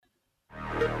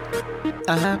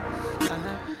Ajá,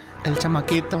 el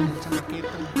chamaquito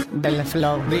del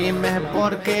flow. Dime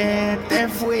por qué te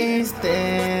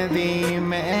fuiste,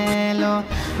 dímelo.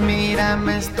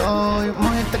 Mírame, estoy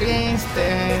muy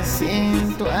triste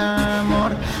sin tu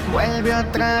amor. Vuelve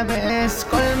otra vez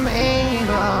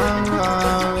conmigo.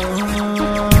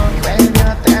 Vuelve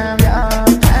otra vez,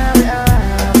 otra vez,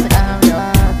 otra vez,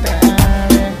 otra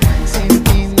vez. Sin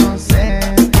ti no sé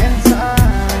quién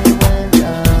soy. Vuelve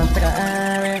otra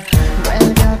vez,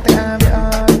 vuelve otra vez,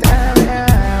 otra vez,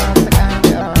 otra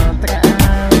vez, otra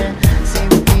vez. Sin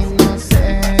ti no sé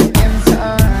quién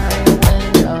soy.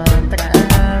 Vuelve otra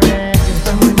vez.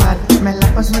 Estoy muy mal, me la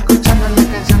paso escuchando las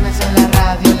canciones en la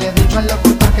radio. Le digo al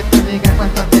locutor que te diga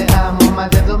cuánto te amo. Más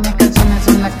de 2000 canciones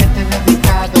son las que te he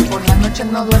dedicado. Por la noche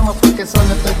no duermo porque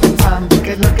solo estoy pensando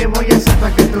qué es lo que voy a hacer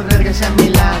para que tú regreses a mi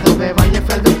lado. Beba, ya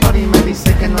fue el doctor y me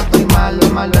dice que no estoy malo.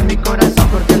 Malo en mi corazón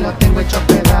porque lo tengo hecho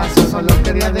pedazos. Solo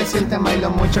quería decirte, ma, y lo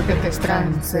mucho que te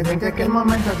extraño. Sé bien que aquel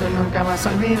momento tú nunca vas a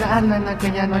olvidarlo. En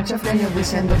aquella noche fría yo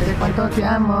diciéndote cuánto te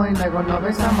amo. Y luego nos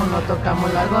besamos, nos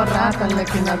tocamos largo rato. En la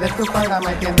esquina de tu cuadra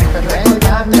me tienes que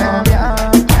recordarlo.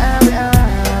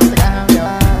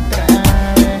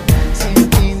 Sin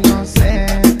ti no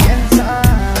sé quién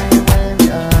soy. Vuelve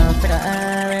otra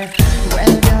vez,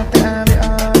 vuelve otra vez,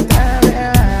 otra vez,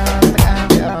 otra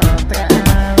vez, otra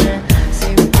vez.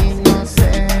 Sin ti no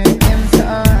sé quién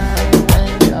soy.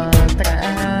 Vuelve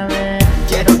otra vez.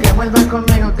 Quiero que vuelvas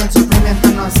conmigo, que el sufrimiento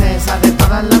no cesa. De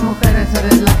todas las mujeres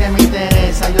eres la que me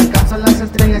interesa. Yo alcanzo las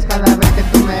estrellas cada vez que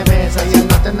tú me besas. Y al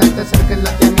no tenerte cerca es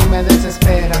lo que a mí me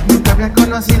desespera. Nunca había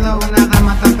conocido una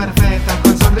dama tan perfecta,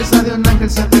 con sonrisa de un ángel,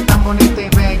 siempre tan bonita y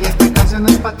bella. Esta canción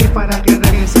es para ti, para que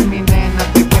regreses mi nena.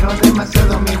 Te quiero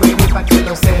demasiado, mi baby, pa' que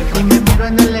lo sepas. Y me miro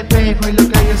en el espejo y lo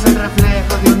que hay es el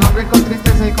reflejo de un hombre con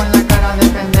tristeza y con la cara de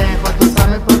pendejo. Tú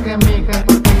sabes por qué, mija,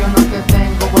 porque yo no te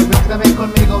tengo. Vuelve otra vez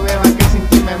conmigo, beba, que sin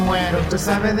ti me muero. Tú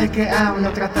sabes de qué hablo,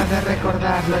 trata de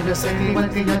recordarlo. Yo sé que igual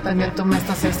que yo también tú me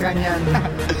estás extrañando.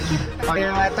 Oye,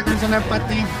 esta canción es para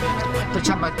ti, tu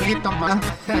chamaquito, man.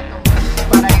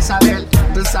 Para Isabel,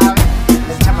 tú sabes,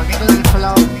 el chamaquito del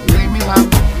flow, Jeymi,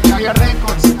 Bambi, Dj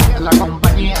Records, la